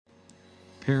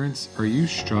Parents, are you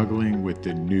struggling with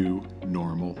the new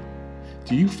normal?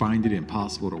 Do you find it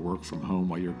impossible to work from home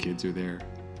while your kids are there?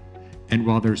 And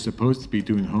while they're supposed to be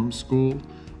doing homeschool,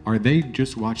 are they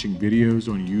just watching videos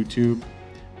on YouTube?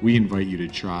 We invite you to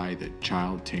try the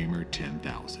Child Tamer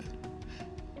 10,000.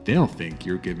 They'll think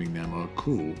you're giving them a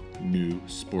cool new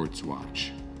sports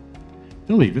watch.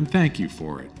 They'll even thank you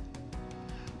for it.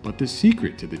 But the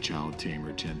secret to the Child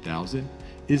Tamer 10,000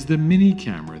 is the mini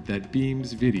camera that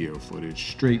beams video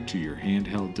footage straight to your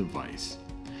handheld device.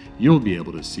 You'll be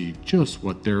able to see just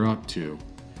what they're up to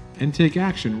and take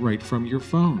action right from your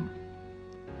phone.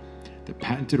 The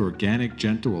patented organic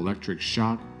gentle electric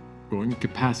shock will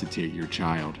incapacitate your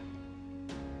child,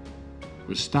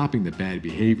 with stopping the bad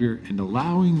behavior and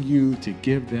allowing you to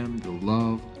give them the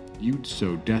love you'd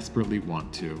so desperately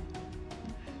want to.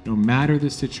 No matter the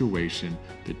situation,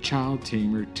 the Child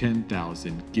Tamer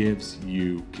 10,000 gives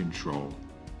you control.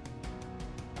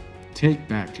 Take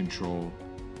back control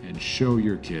and show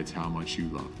your kids how much you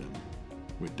love them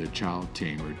with the Child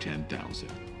Tamer 10,000.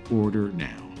 Order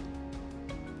now.